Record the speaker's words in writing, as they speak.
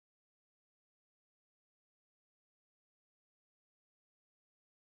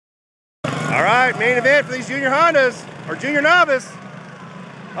All right, main event for these junior Hondas, or junior novice.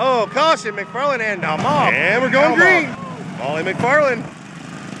 Oh, caution, McFarland and Mob. And we're going green. Molly McFarland.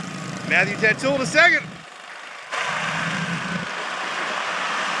 Matthew Tatul to second.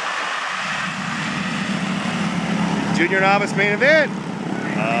 Junior novice main event.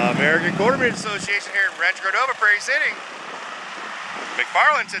 American Quarterback Association here in Rancho Cordova, Prairie City.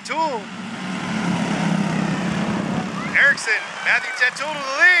 McFarland, Tatul. Erickson, Matthew Tatul to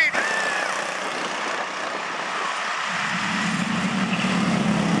the lead.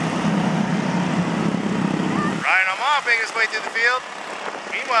 Ryan Amar making his way through the field.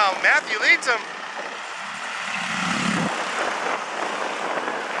 Meanwhile, Matthew leads him.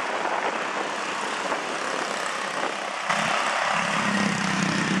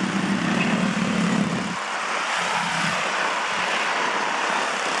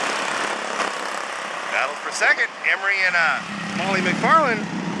 Battle for second. Emery and Molly McFarland.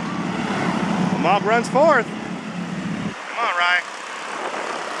 Mob runs fourth. Come on, Ryan.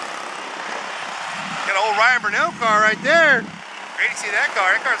 Got an old Ryan Burnell car right there. Great to see that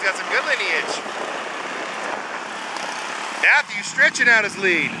car. That car's got some good lineage. Matthew stretching out his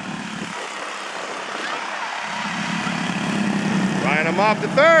lead. Ryan Amab to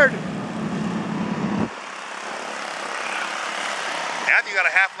third. Matthew got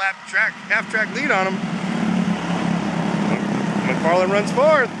a half track lead on him. McFarland runs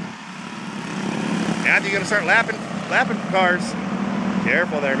fourth. Matthew gonna start lapping cars.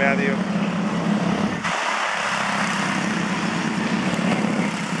 Careful there, Matthew.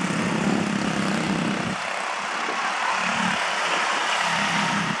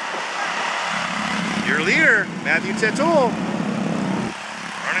 Your leader, Matthew Tatul.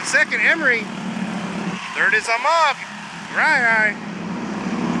 Running second, Emery. Third is Amog. Right.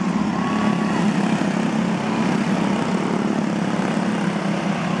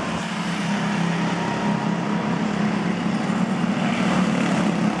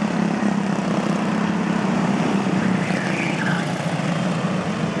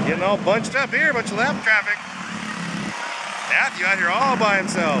 Getting all bunched up here, bunch of lap traffic. Matthew out here all by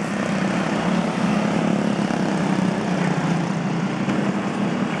himself.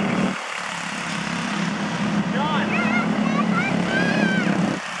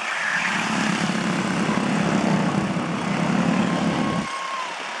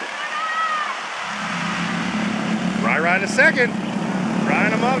 Ryan to second.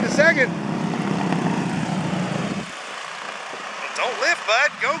 Ryan Amog to second. Don't lift,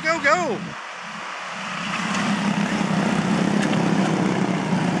 bud. Go.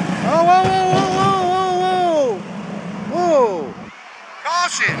 Oh, whoa.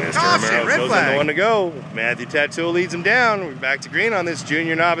 Caution, red flag. No one to go. Matthew Tatul leads him down. We're back to green on this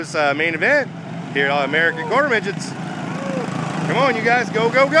junior novice main event here at American Quarter Midgets. Come on, you guys.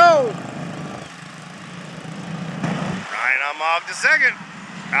 Go. Almog to second.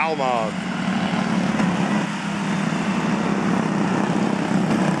 Almog.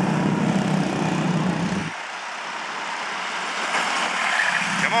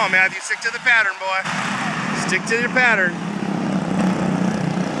 Come on, Matthew. Stick to the pattern, boy. Stick to your pattern.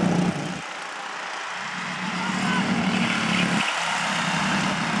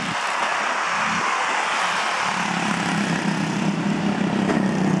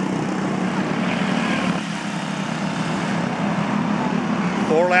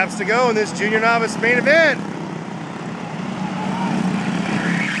 Four laps to go in this junior novice main event.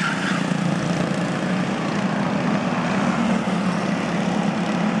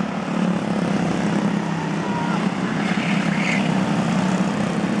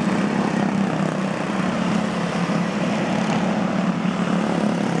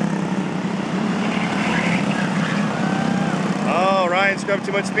 Oh, Ryan scrubbed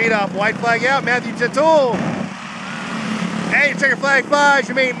too much speed off. White flag out. Matthew Tatul. Hey, checker flag flies,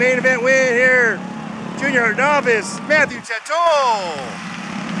 your main event win here. Junior novice, Matthew Tatul.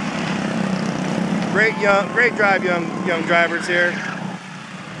 Great drive, young drivers here.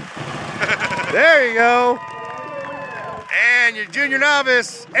 There you go. And your junior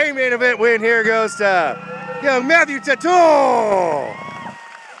novice, main event win here goes to young Matthew Tatul.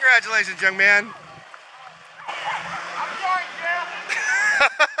 Congratulations, young man. I'm sorry, Jeff.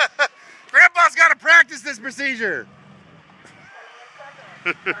 Grandpa's got to practice this procedure.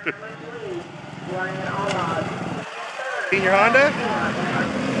 Senior Honda.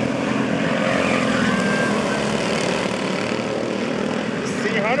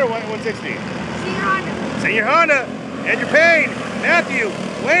 Senior Honda, 160. Senior Honda. Andrew Payne, Matthew,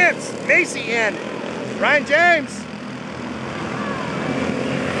 Lance, Macy, and Ryan James.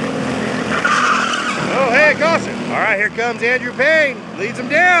 Oh, hey, caution. All right, here comes Andrew Payne. Leads him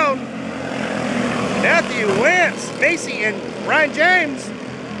down. Matthew, Lance, Macy, and Ryan James.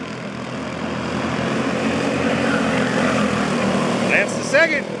 Lance the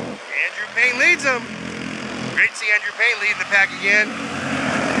second. Andrew Payne leads him. Great to see Andrew Payne leading the pack again.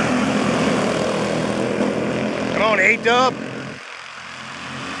 Come on, A-Dub.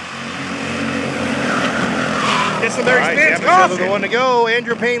 Gets some better spins. Caution. The one to go.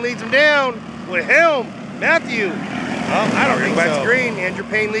 Andrew Payne leads him down with Helm. Matthew. Oh, I don't think so. Back to green. Andrew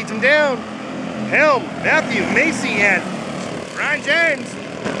Payne leads him down. Helm, Matthew, Macy, and Ryan James.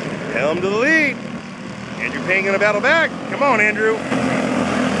 Helm to the lead. Andrew Payne gonna battle back. Come on, Andrew.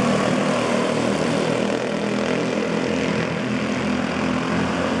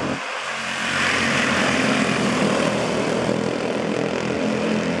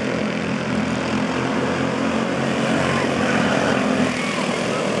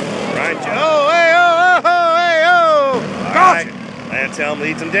 Lance Helm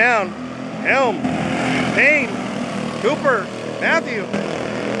leads him down. Helm, Payne, Cooper, Matthew.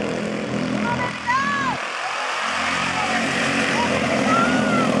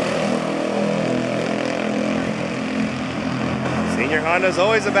 Senior Honda's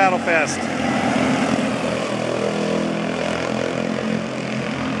always a battle fest.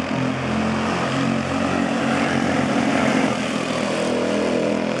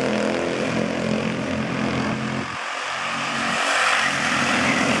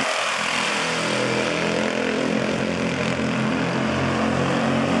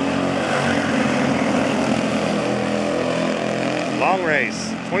 Long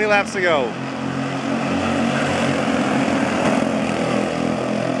race, 20 laps to go.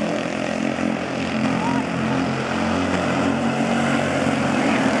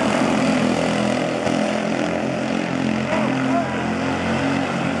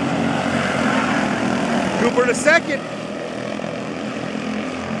 Cooper to second.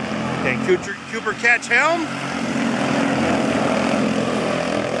 Can Cooper catch Helm?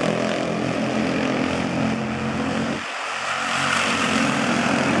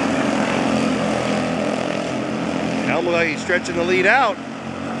 Helm looks like he's stretching the lead out.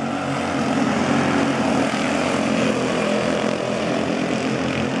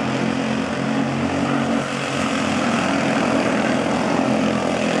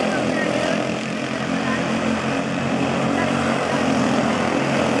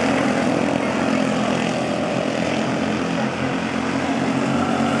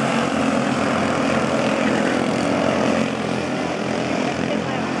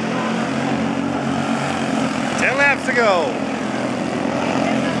 To go.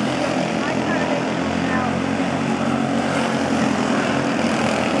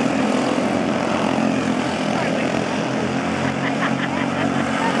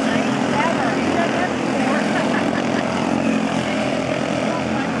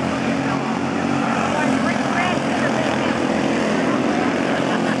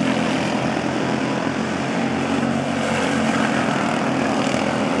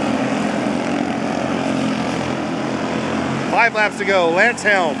 Five laps to go. Lance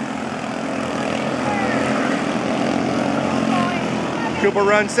Helm. Cooper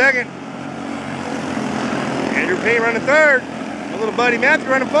runs second. Andrew Payne running third. My little buddy Matthew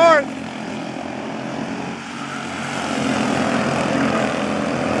running fourth.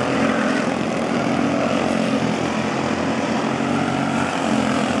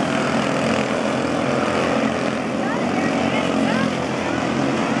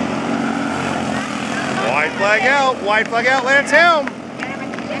 White flag out, Lance Helm.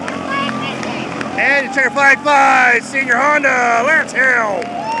 And checker flag flies, Senior Honda, Lance Helm.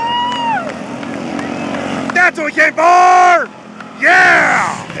 That's what we came for!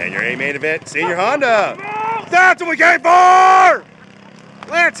 Yeah! And your A main event, Senior Honda. That's what we came for!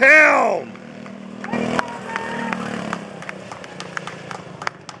 Lance Helm.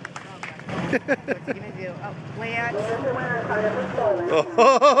 What's he gonna do? Oh, Lance.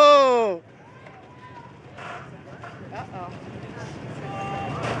 Oh. Uh-oh.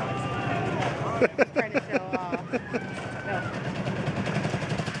 Trying to show off. No.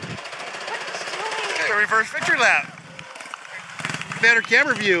 What? A reverse victory lap. Better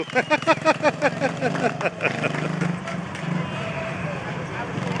camera view.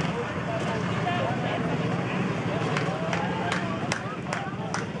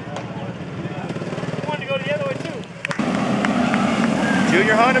 Wanted to go the other way too.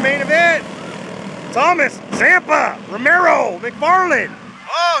 Junior Honda main event. Thomas, Zampa, Romero, McFarland.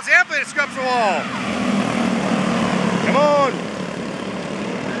 Oh, Zampa scrubs the wall. Come on.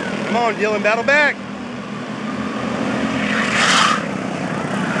 Come on, Dylan, battle back.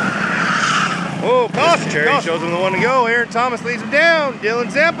 Oh, caution. Cherry shows him the one to go. Aaron Thomas leads him down. Dylan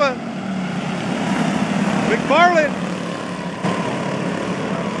Zampa. McFarland.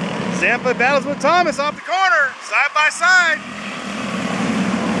 Zampa battles with Thomas off the corner, side by side.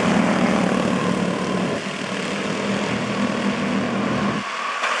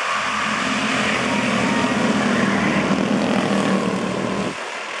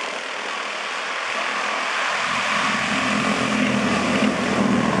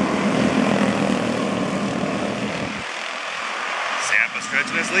 Zampa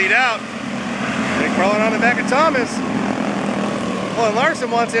stretching his lead out. Crawling on the back of Thomas. Oh, and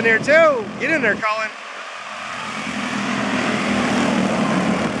Larson wants in there too. Get in there, Colin.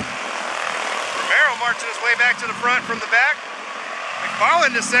 Romero marching his way back to the front from the back.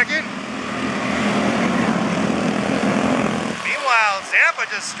 McFarland to second. Meanwhile, Zampa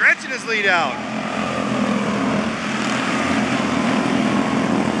just stretching his lead out.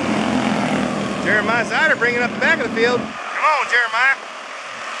 Jeremiah Sider bringing up the back of the field. Come on, Jeremiah.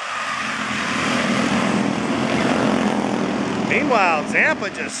 Meanwhile, Zampa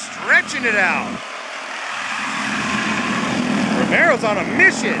just stretching it out. Romero's on a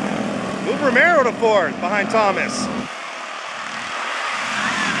mission. Move Romero to fourth behind Thomas.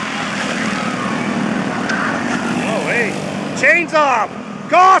 Oh, hey. Chains off.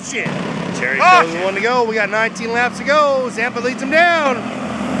 Caution. Cherry shows the one to go. We got 19 laps to go. Zampa leads him down.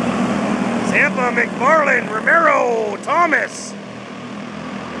 Zampa, McFarland, Romero, Thomas.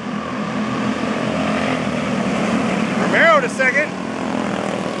 Romero to second.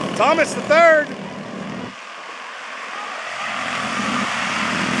 Thomas to third.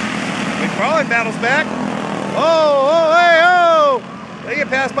 McFarland battles back. Oh, hey, oh! They get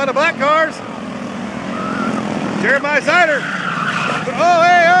passed by the black cars. Jeremiah Sider. Oh,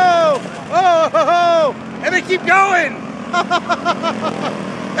 hey, oh! Oh! And they keep going.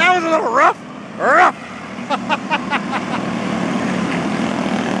 That was a little rough.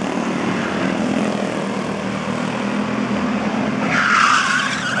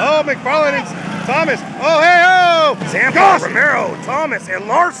 Oh, McFarland and Thomas. Oh, hey, oh! Zampa, Romero, Thomas, and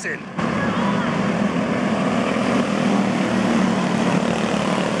Larson.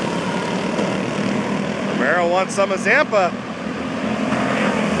 Romero wants some of Zampa.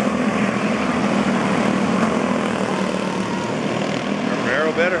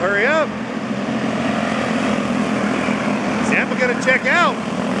 Romero better hurry up. Zampa gonna check out.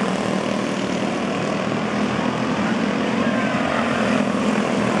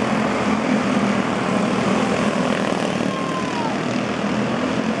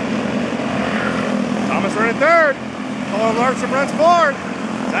 Thomas running third. Colin Larson runs fourth.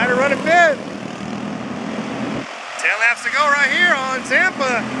 Sider running fifth. 10 laps to go right here on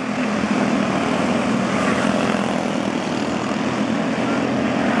Zampa.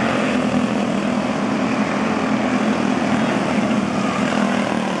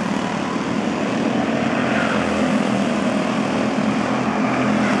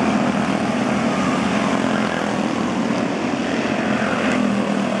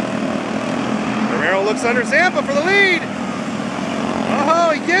 Looks under Zampa for the lead.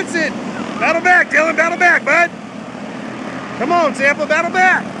 Oh, he gets it. Battle back, Dylan, battle back, bud. Come on, Zampa, battle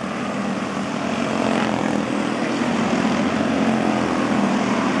back.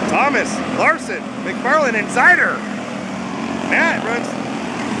 Thomas, Larson, McFarland, and Sider. Matt runs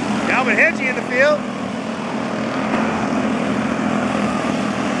Calvin Hedgie in the field.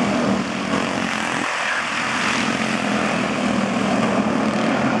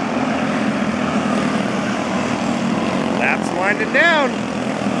 Winding down.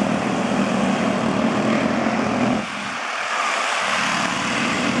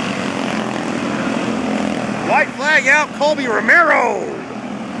 White flag out, Colby Romero.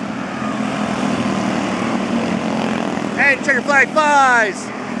 And checker flag flies.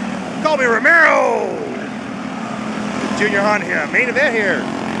 Colby Romero. Junior Honda here, main event here.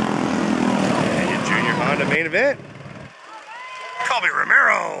 And your Junior Honda main event. Colby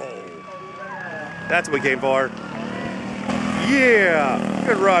Romero. That's what we came for. Yeah,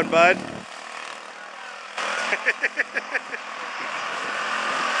 good run, bud.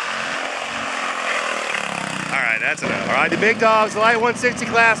 All right, that's enough. All right, the big dogs, the light 160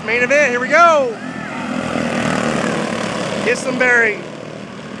 class main event. Here we go. Kissenberry,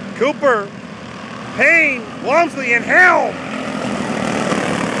 Cooper, Payne, Walmsley, and Helm.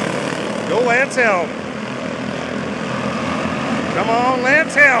 Go Lance Helm. Come on,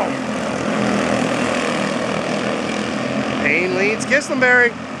 Lance Helm. Payne leads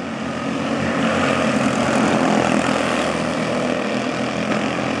Kissenberry.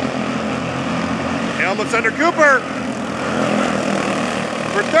 Helm looks under Cooper.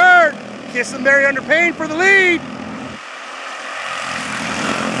 For third, Kissenberry under Payne for the lead.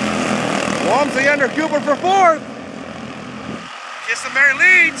 Walmsley under Cooper for fourth. Kissenberry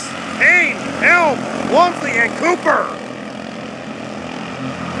leads. Payne, Helm, Walmsley, and Cooper.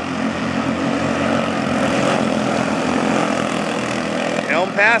 Helm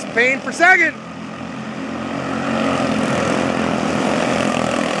passed Payne for second.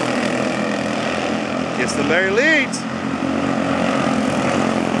 Kissenberry leads.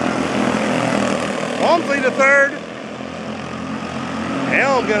 Walmsley to third.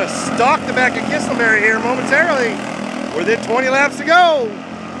 Helm gonna stalk the back of Kissenberry here momentarily. Within 20 laps to go.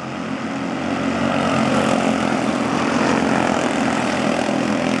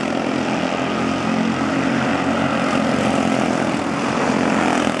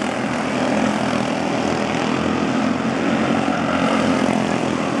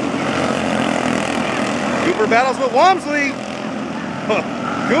 Cooper battles with Walmsley.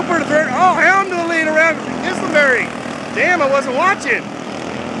 Cooper to third. Oh, Helm to the lead around Kissenberry. Damn, I wasn't watching.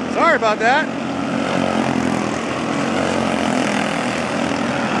 Sorry about that.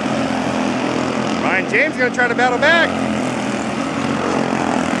 Ryan James going to try to battle back.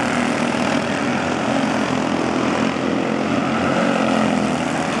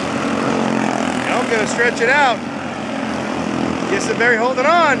 Helm going to stretch it out. Kissenberry holding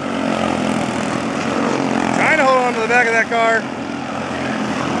on. Trying to hold on to the back of that car.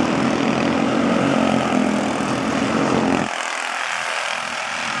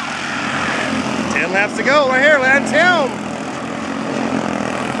 Laps to go right here, Lance Helm.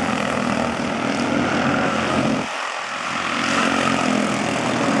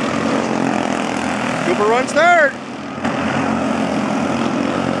 Cooper runs third.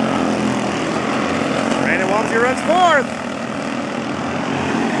 Brandon Walmsley runs fourth.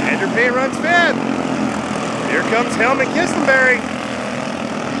 Andrew Payne runs fifth. Here comes Helm and Kissenberry.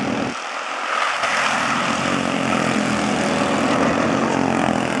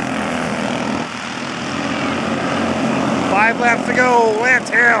 5 laps to go, Lance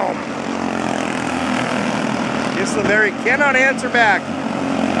Helm. Kissenberry cannot answer back.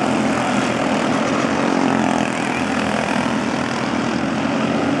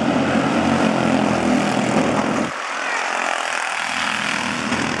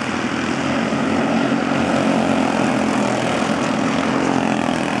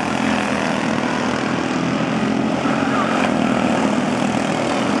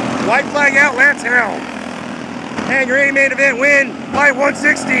 White flag out, Lance Helm. And your main event win, Light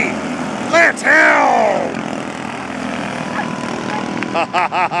 160, Lance Helm!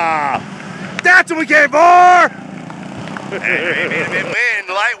 That's what we came for! And your main event win,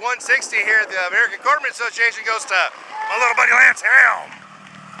 Light 160 here at the American Corporate Association goes to my little buddy Lance Helm.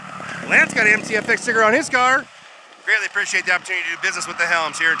 Lance got an MTFX sticker on his car. Greatly appreciate the opportunity to do business with the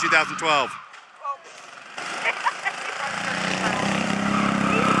Helms here in 2012.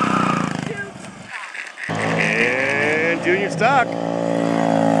 And Junior Stock,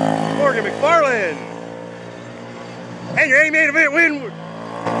 Morgan McFarland. And your main event win,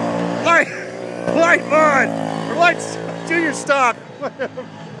 Light Fun, or Light Junior Stock.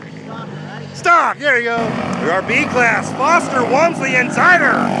 Stock, there you go. Our B class, Foster, Walmsley, and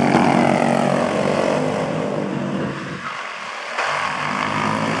Zider.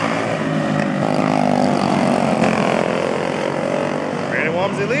 Brandon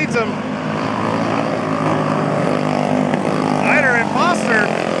Walmsley leads them. Zider and Foster.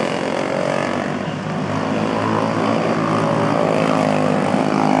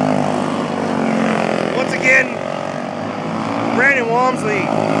 Once again, Brandon Walmsley,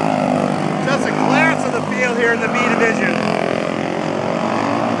 just a class of the field here in the B division.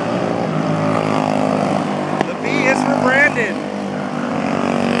 The B is for Brandon.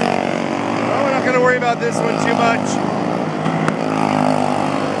 Well, we're not going to worry about this one too much.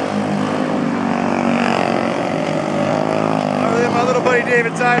 Other than my little buddy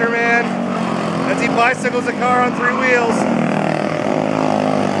David Zider, man, as he bicycles a car on 3 wheels.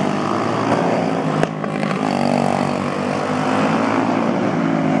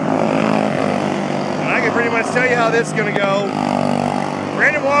 Pretty much tell you how this is going to go.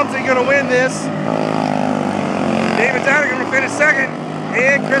 Brandon Walmsley going to win this. David Zider going to finish second.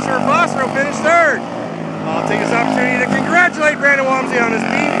 And Christopher Foster will finish third. I'll take this opportunity to congratulate Brandon Walmsley on his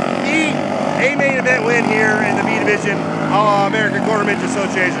A main event win here in the B Division, American Quarter Midget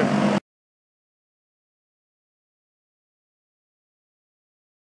Association.